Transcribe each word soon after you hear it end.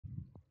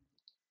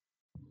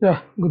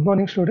Good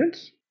morning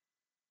students.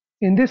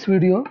 In this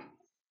video,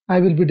 I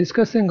will be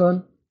discussing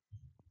on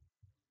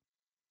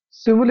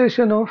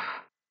simulation of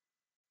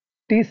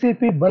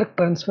TCP bulk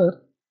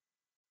transfer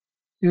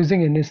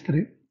using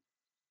NS3.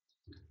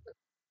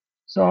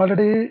 So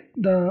already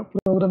the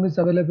program is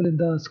available in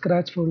the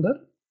scratch folder.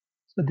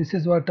 So this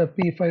is what a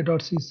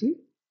p5.cc.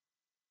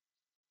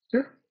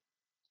 Okay,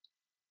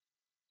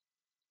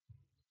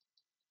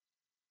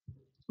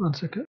 one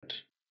second.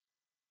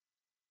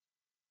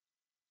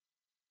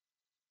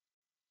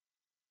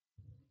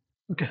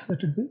 Okay,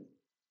 let it be.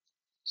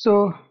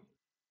 So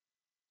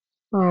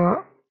uh,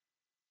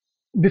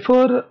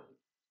 before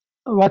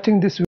watching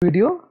this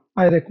video,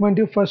 I recommend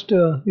you first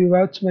you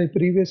watch my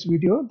previous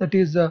video, that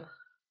is the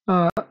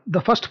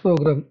first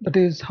program, that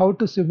is how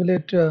to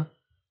simulate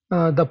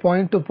the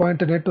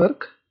point-to-point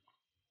network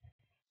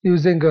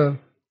using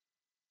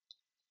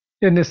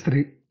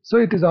NS3. So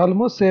it is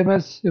almost same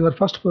as your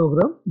first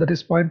program, that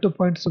is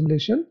point-to-point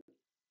simulation.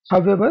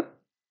 However,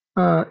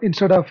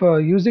 instead of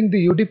using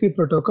the UDP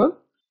protocol,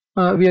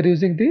 we are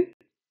using the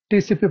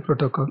TCP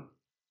protocol.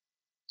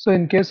 So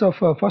in case of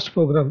first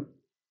program,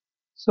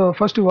 so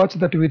first you watch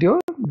that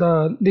video.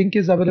 The link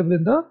is available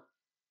in the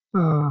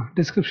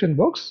description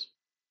box.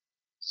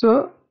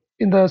 So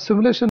in the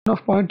simulation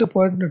of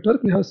point-to-point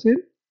network, we have seen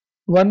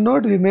one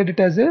node we made it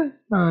as a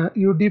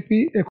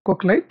UDP echo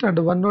client, and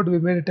one node we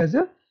made it as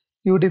a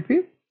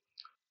UDP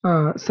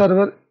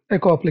server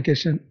echo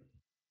application.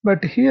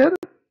 But here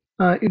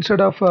instead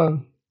of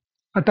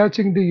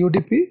attaching the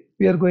UDP,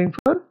 we are going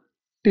for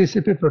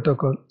TCP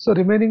protocol. So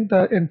remaining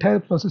the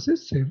entire process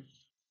is same.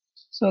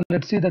 So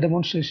let's see the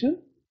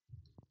demonstration.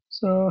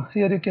 So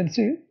here you can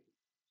see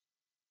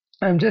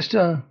I am just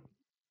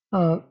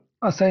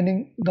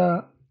assigning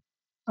the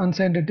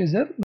unsigned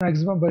integer,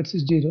 maximum bytes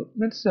is 0.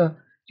 Means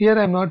here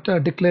I am not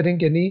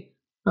declaring any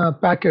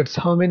packets,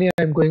 how many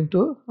I am going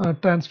to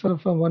transfer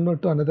from one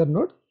node to another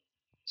node.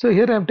 So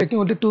here I am taking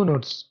only two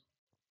nodes.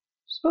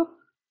 So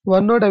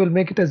one node I will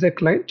make it as a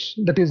client,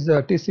 that is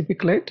TCP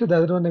client. The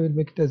other one I will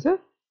make it as a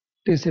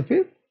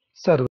TCP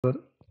server.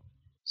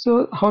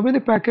 So how many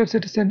packets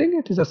it is sending?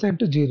 It is assigned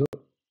to 0.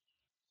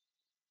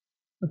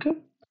 Okay.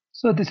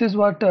 So this is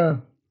what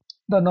the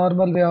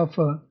normal way of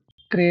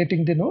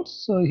creating the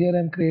nodes. So here I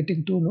am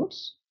creating two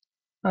nodes,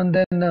 and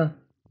then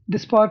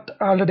this part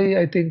already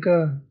I think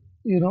I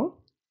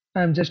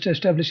am just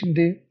establishing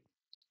the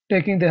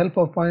taking the help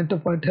of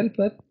point-to-point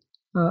helper.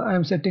 I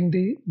am setting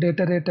the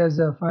data rate as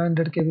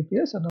 500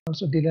 kbps and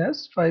also delay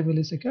as 5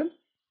 millisecond,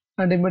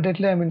 and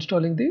immediately I am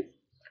installing the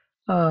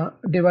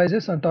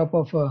devices on top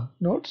of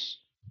nodes.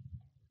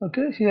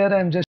 Okay, here I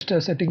am just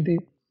setting the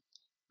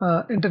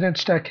internet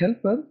stack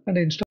helper and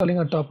installing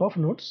on top of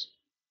nodes,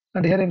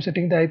 and here I am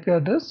setting the IP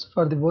address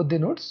for both the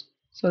nodes.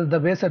 So the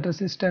base address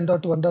is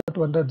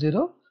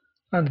 10.1.1.0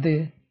 and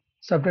the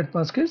subnet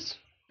mask is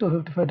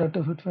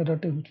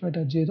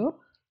 255.255.255.0.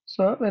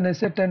 So when I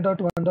say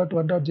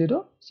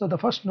 10.1.1.0, so the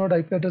first node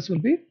IP address will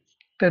be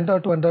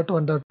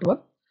 10.1.1.1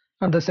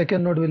 and the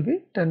second node will be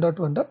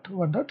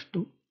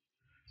 10.1.1.2.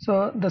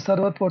 So the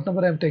server port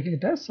number I am taking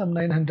it as some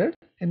 900,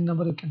 any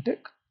number you can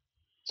take.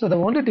 So the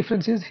only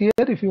difference is here,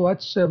 if you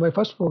watch my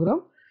first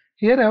program,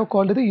 here I have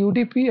called the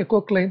UDP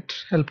echo client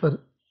helper.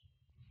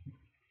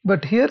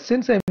 But here,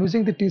 since I am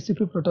using the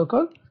TCP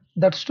protocol,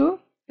 that's to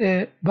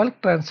a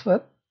bulk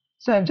transfer.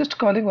 So I am just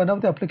calling one of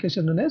the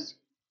application known as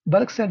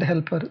bulk send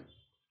helper.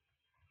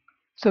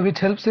 So which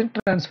helps in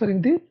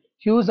transferring the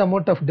huge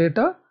amount of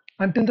data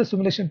until the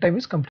simulation time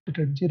is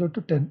completed, 0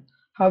 to 10.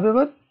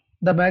 However,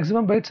 the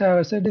maximum bytes I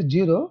have said is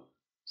 0.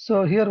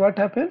 So here what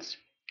happens?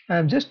 I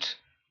am just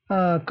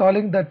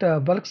calling that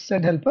bulk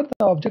send helper.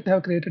 The object I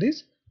have created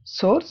is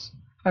source,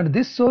 and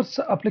this source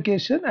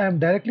application I am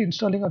directly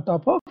installing on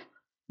top of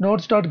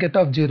nodes.get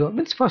of 0,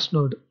 means first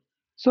node.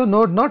 So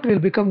node not will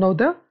become now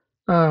the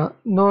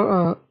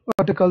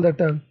what you call that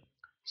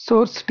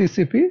source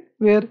TCP,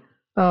 where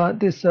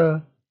this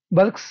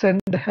bulk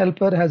send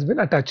helper has been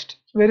attached,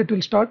 where it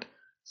will start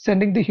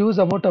sending the huge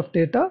amount of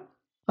data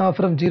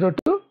from 0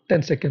 to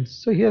 10 seconds.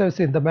 So here I have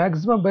seen the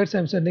maximum bytes I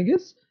am sending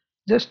is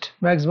just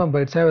maximum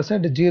bytes. I have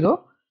sent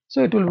 0,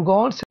 so it will go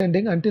on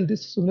sending until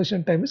this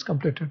simulation time is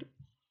completed.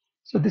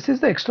 So this is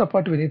the extra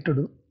part we need to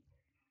do.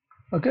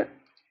 Okay.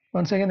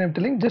 Once again I am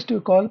telling, just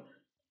you call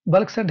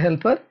bulk send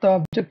helper, the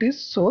object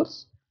is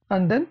source,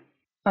 and then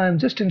I am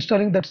just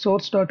installing that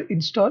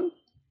source.install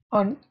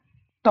on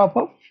top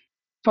of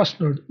first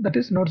node, that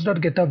is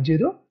nodes.get of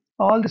 0.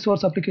 All the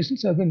source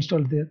applications have been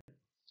installed there.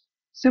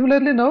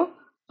 Similarly now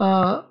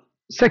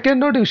second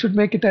node you should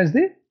make it as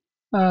the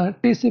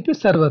TCP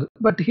server,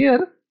 but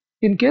here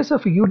in case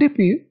of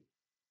UDP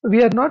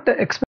we are not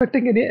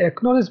expecting any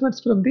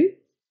acknowledgements from the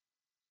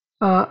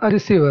a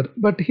receiver,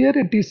 but here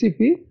in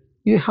TCP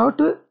you have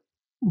to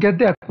get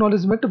the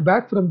acknowledgement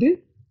back from the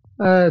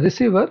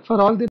receiver for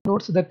all the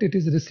nodes that it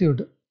is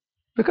received,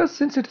 because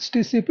since it is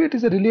TCP, it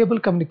is a reliable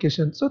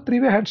communication, so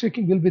three-way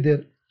handshaking will be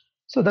there.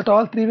 So that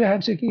all three-way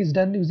handshaking is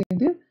done using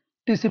the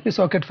TCP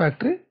socket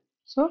factory.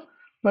 So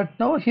but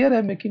now here I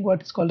am making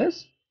what is called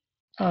as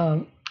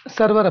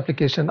server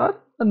application or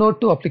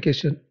node 2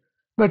 application.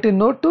 But in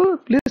node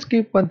 2, please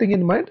keep one thing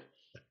in mind.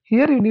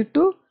 Here you need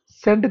to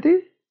send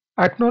the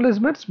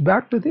acknowledgements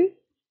back to the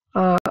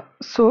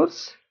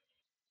source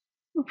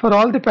for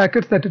all the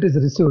packets that it is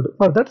received.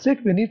 For that sake,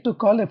 we need to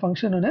call a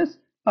function known as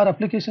or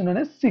application known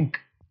as sync.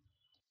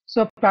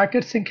 So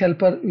packet sync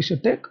helper we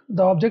should take.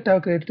 The object I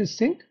have created is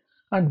sync,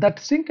 and that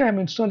sync I am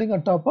installing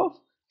on top of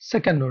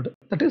second node,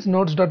 that is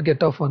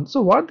nodes.getOf1.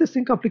 So what the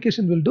sync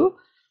application will do,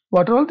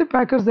 what are all the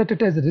packets that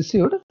it has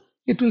received,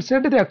 it will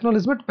send the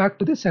acknowledgement back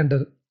to the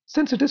sender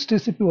since it is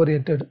TCP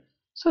oriented.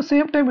 So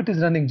same time it is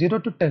running 0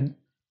 to 10.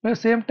 At the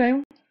same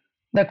time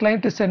the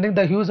client is sending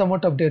the huge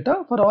amount of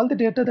data. For all the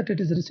data that it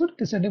is received,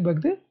 it is sending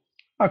back the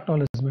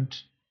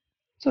acknowledgement.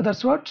 So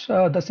that's what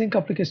the sync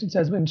applications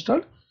has been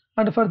installed.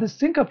 And for this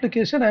sync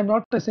application, I am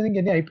not assigning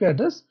any IP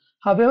address.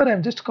 However, I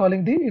am just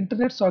calling the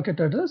internet socket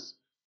address,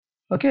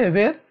 okay,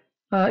 where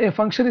a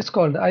function is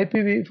called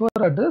IPv4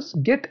 address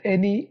get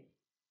any,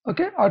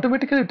 okay,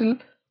 automatically it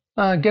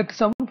will get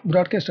some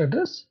broadcast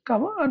address,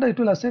 comma, and it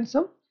will assign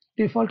some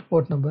default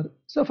port number.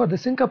 So for the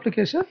sync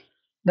application,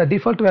 the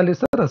default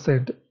values are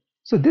assigned.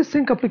 So this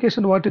sync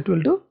application, what it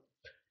will do,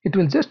 it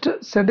will just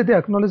send the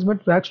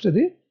acknowledgement back to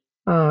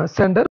the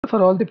sender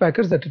for all the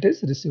packets that it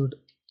is received.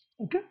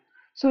 Okay,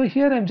 so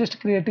here I am just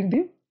creating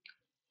the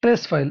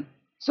trace file.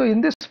 So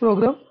in this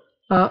program,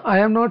 I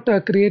am not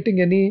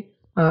creating any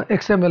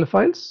XML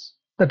files,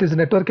 that is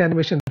network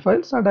animation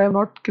files, and I am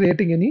not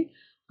creating any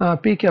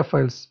PCAP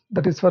files,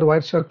 that is for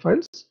Wireshark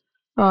files.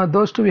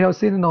 Those two we have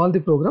seen in all the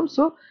programs.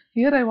 So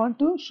here I want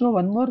to show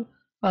one more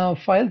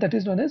file that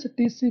is known as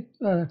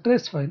TC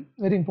trace file,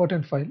 very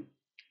important file,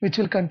 which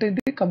will contain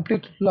the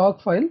complete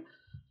log file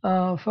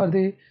for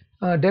the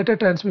data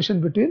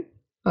transmission between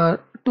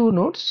two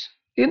nodes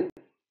in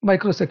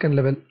microsecond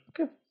level.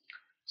 Okay,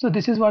 so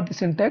this is what the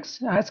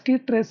syntax. ASCII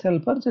trace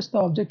helper, just the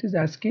object is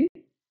ASCII.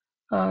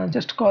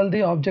 Just call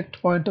the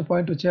object point to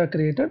point which I have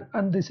created,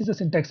 and this is the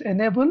syntax: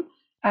 enable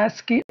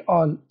ASCII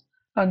all,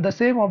 and the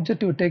same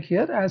object you take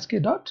here, ASCII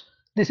dot.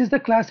 This is the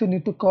class you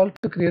need to call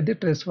to create the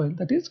trace file,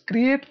 that is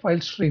create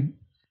file stream,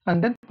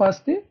 and then pass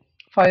the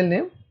file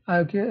name. I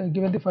have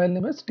given the file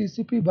name as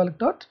tcp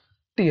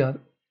bulk.tr.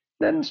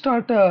 Then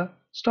stop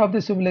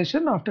the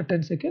simulation after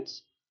 10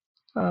 seconds.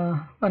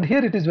 And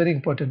here it is very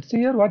important. See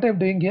here what I am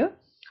doing here.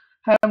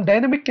 I am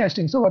dynamic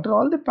caching. So what are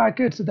all the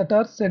packets that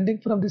are sending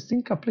from the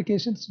sync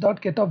applications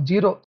dot get of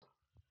 0?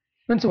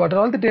 Means what are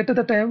all the data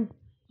that I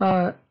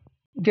am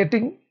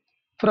getting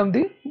from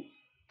the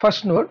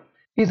first node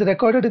is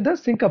recorded in the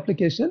sync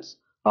applications.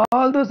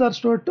 All those are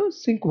stored to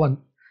sync 1.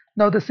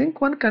 Now the sync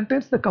 1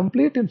 contains the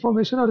complete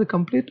information or the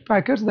complete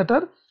packets that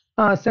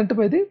are sent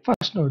by the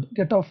first node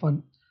get of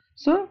 1.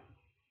 So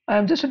I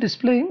am just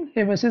displaying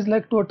a message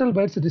like total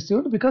bytes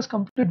received because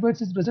complete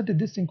bytes is present in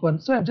this sync 1.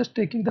 So I am just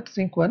taking that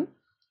sync 1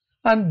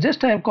 and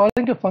just I am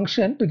calling a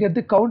function to get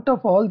the count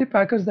of all the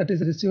packets that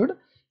is received.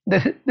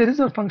 There is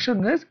a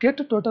function as get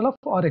total of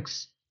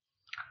Rx,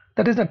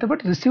 that is nothing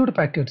but received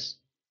packets.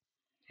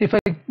 If I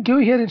give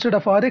here instead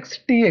of Rx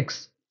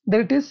Tx,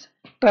 then it is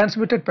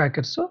transmitted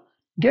packets. So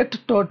get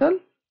total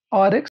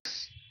Rx.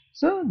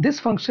 So this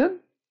function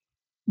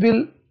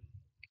will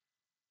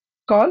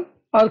call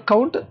or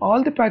count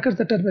all the packets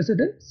that are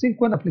present in sync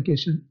 1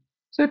 application.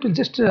 So it will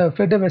just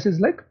fed a message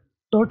like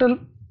total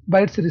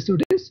bytes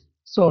received is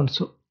so and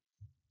so.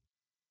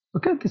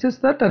 Okay, this is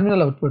the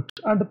terminal output,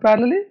 and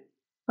parallelly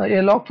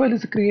a log file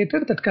is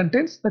created that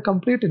contains the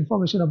complete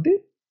information of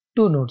the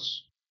two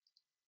nodes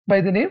by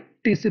the name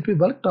tcp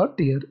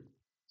bulk.tr.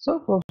 So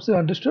hope you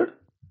understood.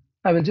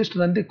 I will just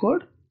run the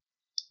code.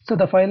 So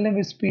the file name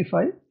is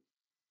p5.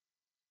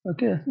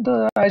 Okay,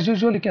 as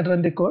usual you can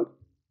run the code.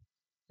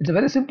 It's a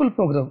very simple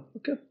program.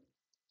 Okay,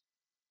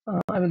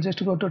 I will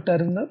just go to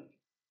terminal.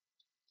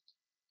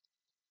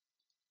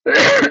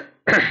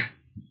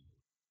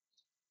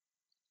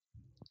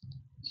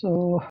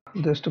 So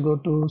just go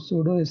to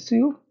sudo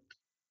su.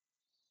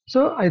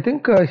 So I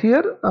think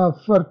here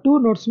for two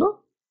nodes,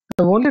 no,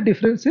 the only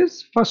difference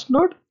is first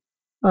node.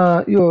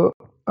 You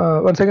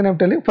once again I'm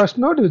telling, first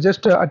node you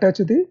just attach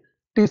the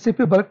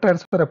TCP bulk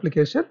transfer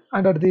application,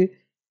 and at the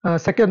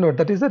second node,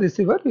 that is the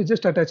receiver, you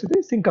just attach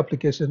the sync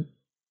application.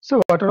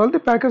 So what are all the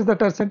packets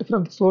that are sent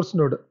from the source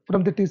node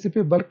from the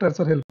TCP bulk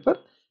transfer helper?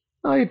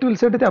 It will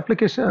send the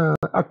application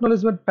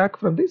acknowledgement back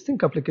from the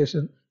sync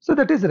application. So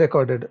that is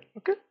recorded.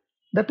 Okay,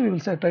 that we will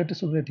try to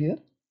simulate here.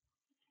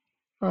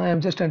 I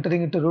am just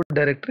entering into root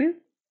directory,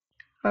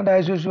 and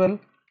as usual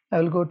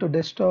I will go to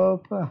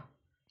desktop,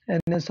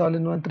 NS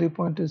all-in-one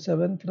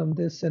 3.27 from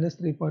this NS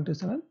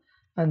 3.27,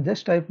 and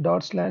just type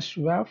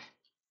 /waf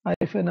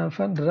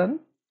 -f run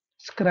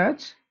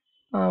scratch.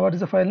 What is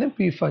the file name?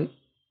 p5.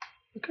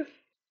 Okay,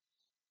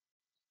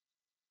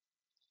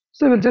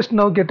 so we'll just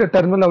now get a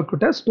terminal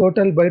output as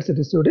total bytes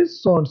received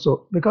is so and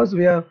so, because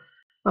we have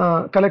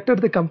collected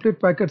the complete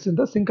packets in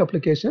the sync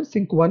application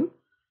sync 1,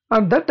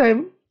 and that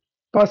time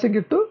passing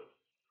it to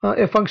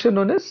a function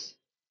known as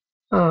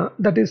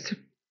that is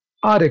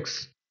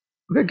Rx.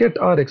 Okay, get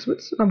Rx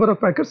with number of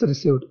packets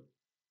received.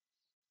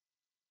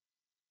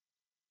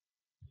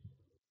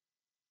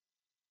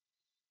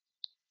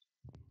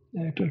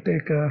 It will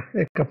take a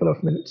couple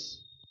of minutes.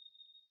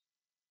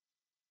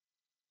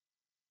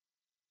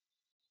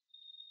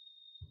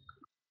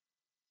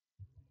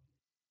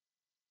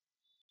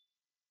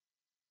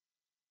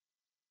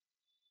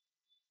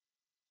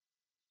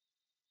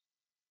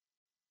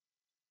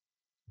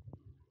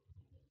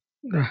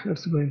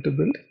 It's going to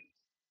build.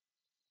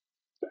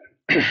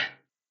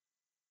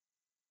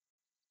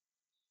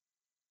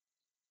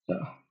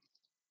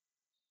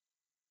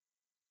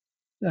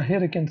 Yeah.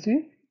 Here you can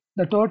see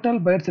the total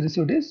bytes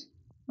received is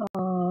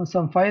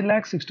some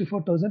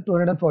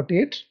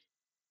 5,64,248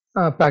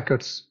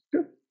 packets.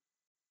 Okay.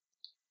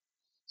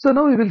 So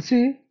now we will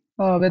see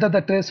whether the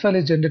trace file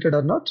is generated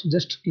or not.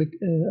 Just click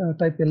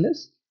type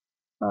ls.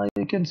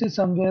 You can see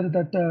somewhere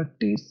that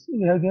we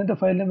have given the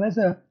file name as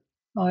a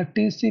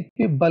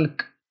TCP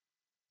bulk.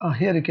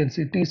 Here you can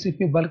see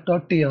TCP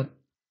bulk.tr.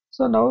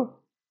 So now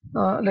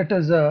let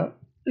us,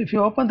 if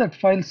you open that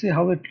file, see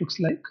how it looks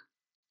like.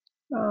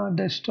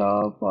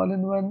 Desktop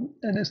all-in-one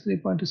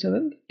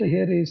NS3.7.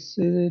 Here is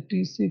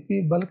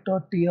TCP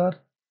bulk.tr.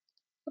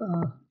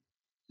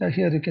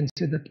 Here you can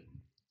see that.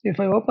 If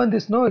I open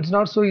this now, it's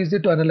not so easy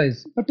to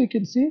analyze, but you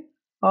can see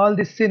all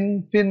the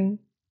SYN, PIN,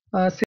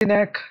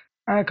 SYNAC,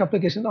 ACK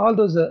application, all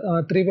those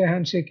three-way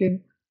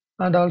handshaking,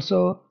 and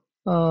also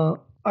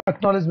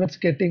acknowledgements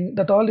getting,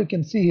 that all you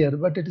can see here,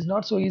 but it is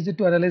not so easy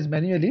to analyze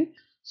manually.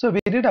 So we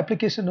need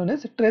application known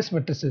as trace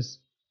matrices.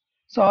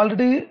 So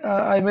already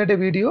I made a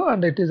video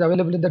and it is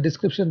available in the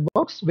description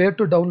box where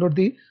to download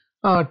the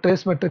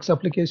trace matrix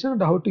application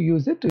and how to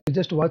use it. You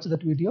just watch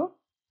that video.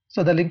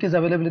 So the link is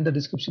available in the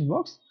description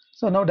box.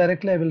 So now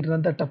directly I will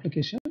run that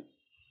application.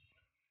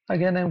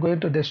 Again I am going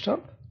to desktop.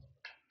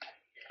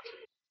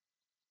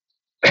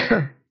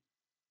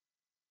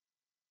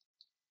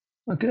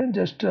 Okay,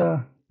 just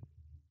open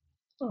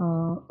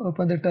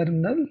the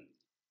terminal.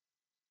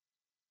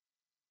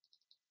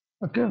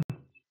 Okay,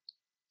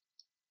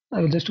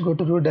 I will just go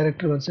to root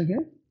directory once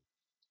again.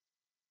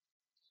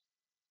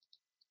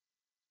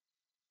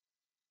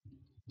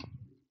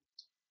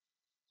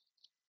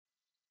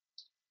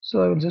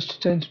 So I will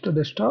just change to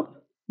desktop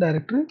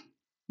directory.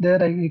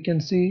 There you can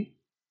see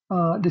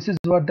this is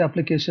what the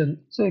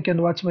application. So you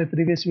can watch my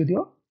previous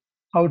video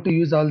how to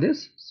use all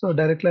this. So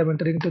directly I'm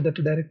entering into that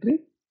directory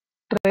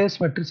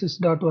trace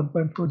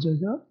matrices.1.4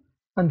 Java,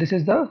 and this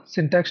is the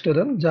syntax to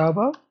run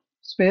Java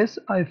space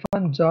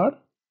hyphen jar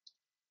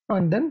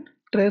and then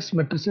trace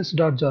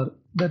matrices.jar.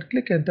 Then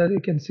click enter. You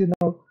can see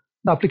now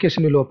the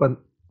application will open.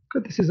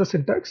 Okay, this is the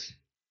syntax.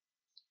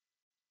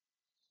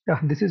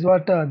 Yeah, this is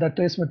what the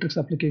trace matrix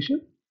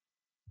application.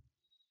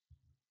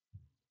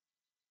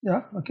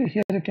 Yeah, okay,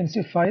 here you can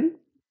see file,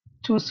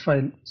 choose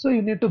file. So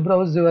you need to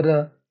browse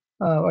your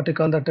what you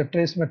call that a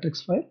trace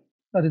matrix file.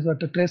 That is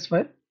what a trace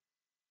file.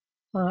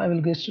 I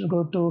will just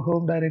go to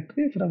home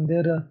directory. From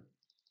there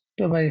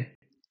to my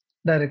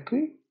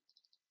directory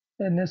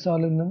NS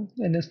all-in-one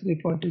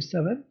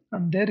NS3.7,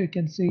 and there you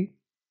can see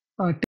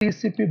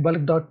TCP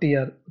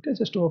bulk.tr. Okay,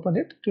 just to open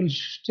it, it will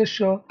just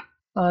show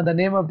the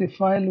name of the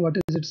file, what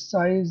is its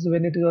size,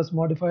 when it was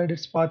modified,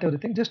 its path,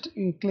 everything. Just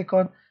you click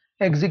on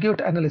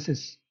execute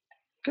analysis.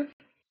 Okay.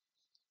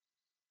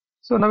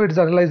 So now it is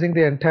analyzing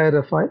the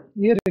entire file.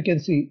 Here you can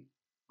see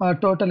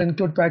total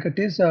include packet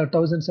is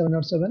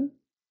 1707,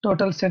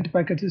 total sent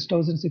packet is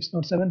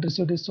 1607,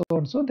 received is so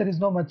and so. There is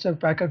no much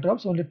packet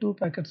drops, only two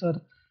packets are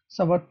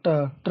somewhat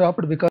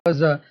dropped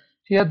because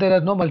here there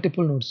are no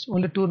multiple nodes,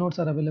 only two nodes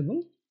are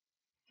available.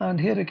 And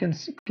here you can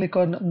click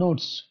on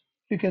nodes.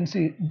 You can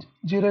see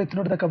 0th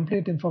node the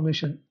complete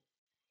information.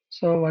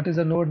 So what is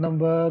the node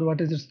number,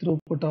 what is its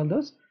throughput, all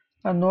those,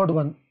 and node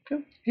 1.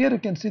 Okay. Here you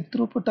can see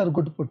throughput or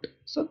good put.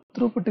 So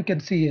throughput you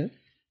can see here.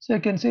 So you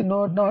can see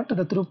node not,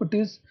 the throughput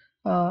is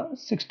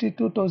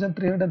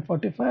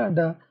 62,345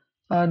 and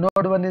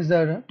node 1 is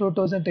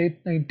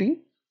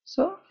 2,890.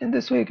 So in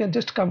this way you can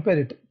just compare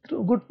it.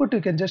 Through good put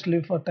you can just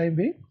leave for time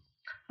being,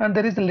 and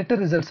there is the letter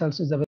results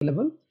also is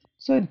available.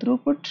 So in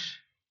throughput,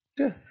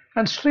 okay,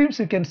 and streams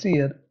you can see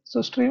here.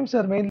 So streams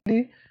are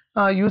mainly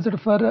used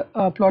for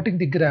plotting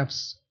the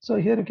graphs. So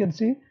here you can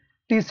see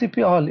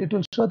TCP all. It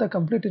will show the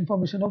complete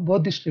information of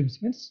both the streams,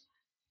 means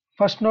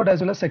first node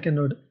as well as second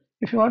node.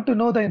 If you want to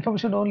know the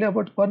information only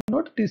about one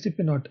node, TCP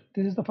node.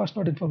 This is the first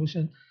node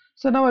information.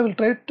 So now I will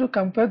try to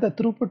compare the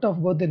throughput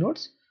of both the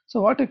nodes.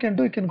 So what you can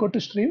do, you can go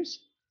to streams.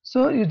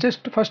 So you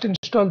just first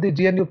install the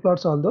GNU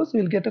plots, all those.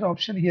 You will get an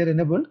option here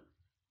enabled,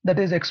 that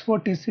is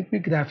export TCP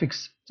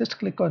graphics. Just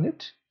click on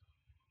it.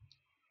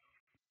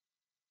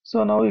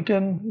 So now you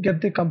can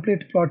get the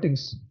complete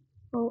plottings.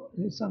 Oh,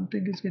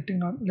 something is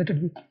getting on. Let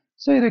it be.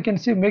 So here you can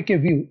see make a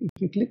view. If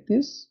you click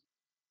this,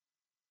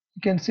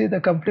 you can see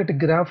the complete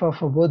graph of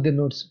both the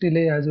nodes,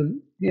 delay as well.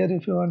 Here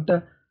if you want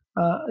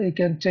you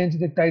can change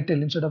the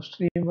title. Instead of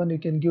stream 1 you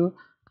can give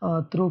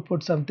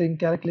throughput something,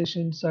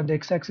 calculations, and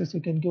x-axis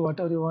you can give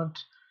whatever you want,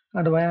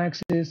 and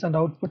y-axis and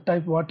output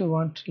type what you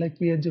want, like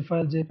png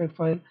file, jpeg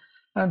file,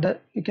 and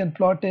you can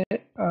plot a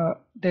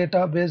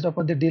data based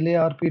upon the delay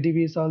or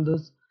pdbs, all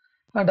those.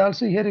 And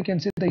also here you can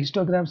see the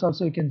histograms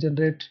also you can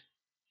generate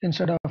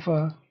instead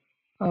of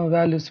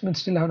values,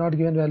 means still have not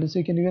given values. So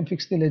you can even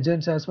fix the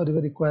legends as per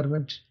your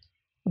requirement.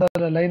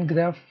 The line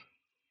graph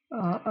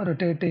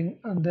rotating,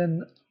 and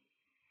then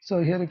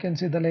so here you can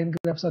see the line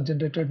graphs are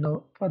generated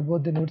now for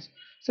both the nodes.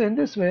 So in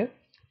this way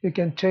you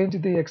can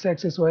change the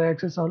x-axis,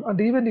 y-axis, all,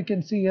 and even you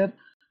can see here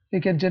you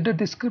can generate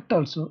the script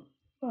also.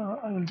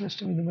 I will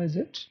just minimize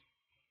it.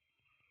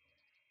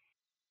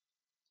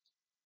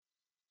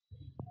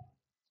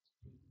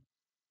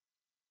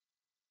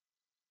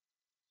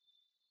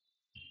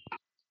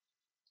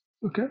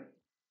 Okay,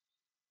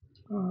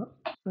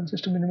 I'll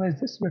just minimize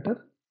this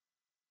better.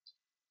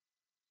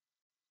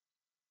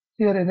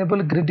 Here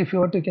enable grid, if you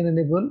want you can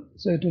enable,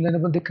 so it will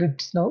enable the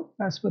grids now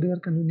as per your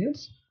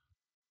convenience.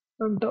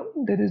 And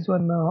there is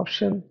one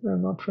option,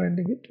 I'm not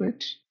finding it.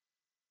 Wait,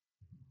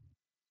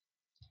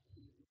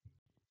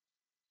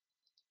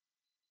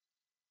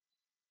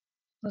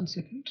 1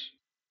 second.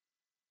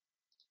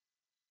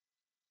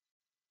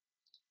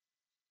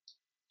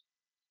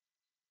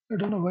 I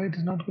don't know why it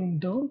is not going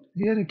down.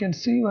 Here you can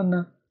see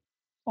one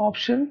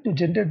option to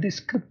generate the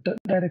script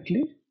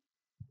directly.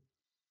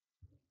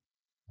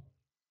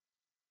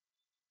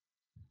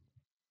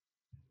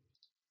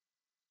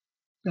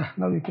 Yeah,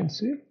 now you can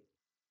see.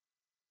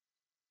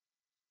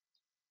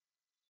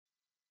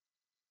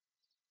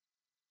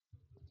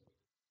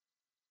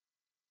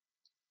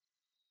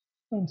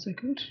 1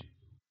 second.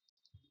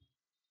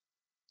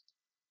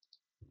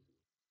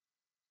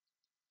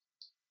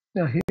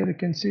 Yeah, here you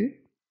can see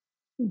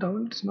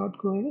down, it's not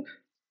going.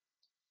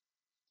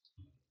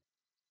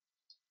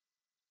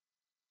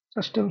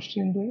 Custom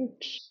stream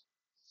rate.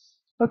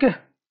 Okay,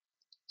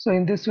 so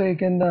in this way you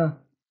can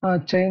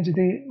change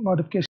the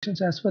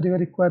modifications as per your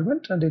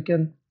requirement, and you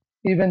can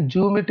even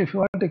zoom it if you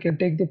want. You can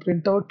take the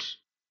printout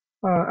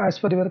as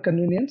per your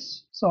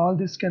convenience. So all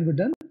this can be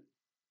done.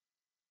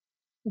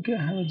 Okay,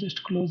 I will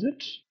just close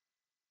it.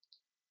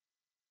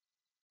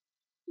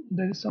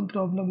 There is some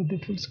problem with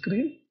the full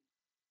screen.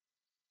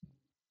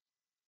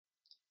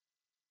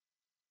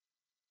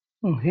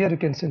 Here you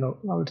can see now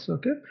it's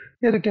okay.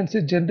 Here you can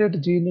see generate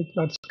GNU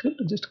plot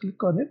script. Just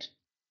click on it.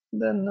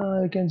 Then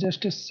you can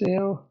just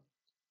save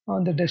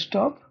on the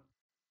desktop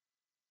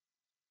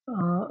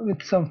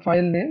with some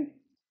file name.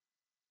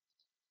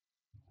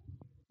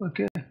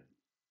 Okay,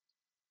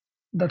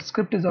 that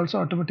script is also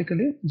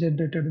automatically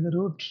generated in the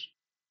root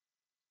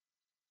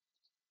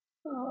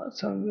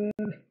somewhere.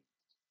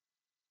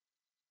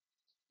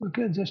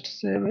 Okay, just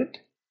save it,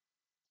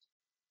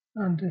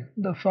 and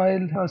the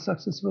file has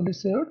successfully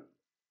saved.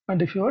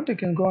 And if you want, you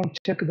can go and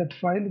check that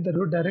file in the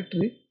root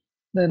directory.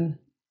 Then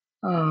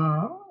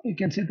you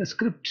can see the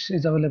script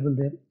is available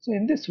there. So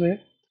in this way,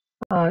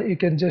 you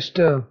can just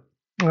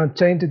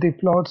change the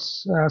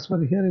plots as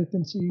per here. You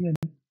can see, and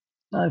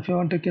if you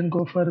want, you can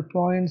go for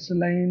points,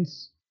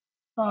 lines,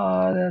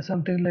 there's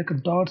something like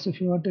dots. If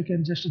you want, you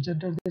can just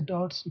generate the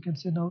dots. You can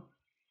see now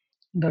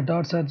the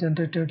dots are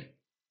generated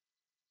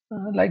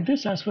like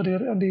this as per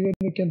your, and even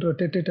you can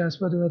rotate it as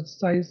per your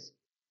size.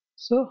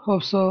 So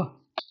hope so.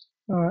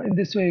 In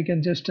this way, you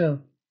can just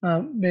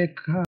make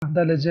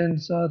the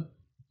legends or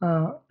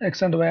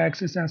x and y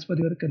axis as per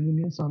your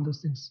convenience. All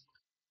those things.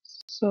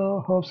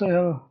 So hope so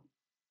you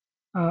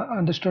have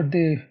understood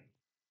the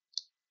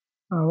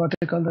what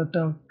I call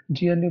that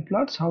GNU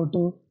plots, how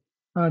to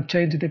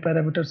change the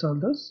parameters, all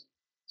those.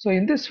 So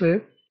in this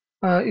way,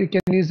 you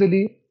can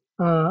easily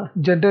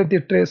generate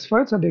the trace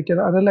files, and you can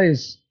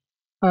analyze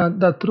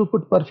the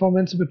throughput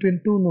performance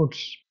between two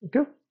nodes.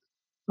 Okay.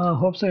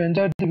 Hope so you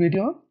enjoyed the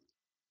video.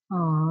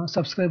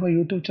 Subscribe my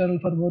YouTube channel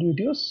for more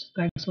videos.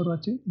 Thanks for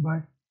watching.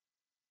 Bye.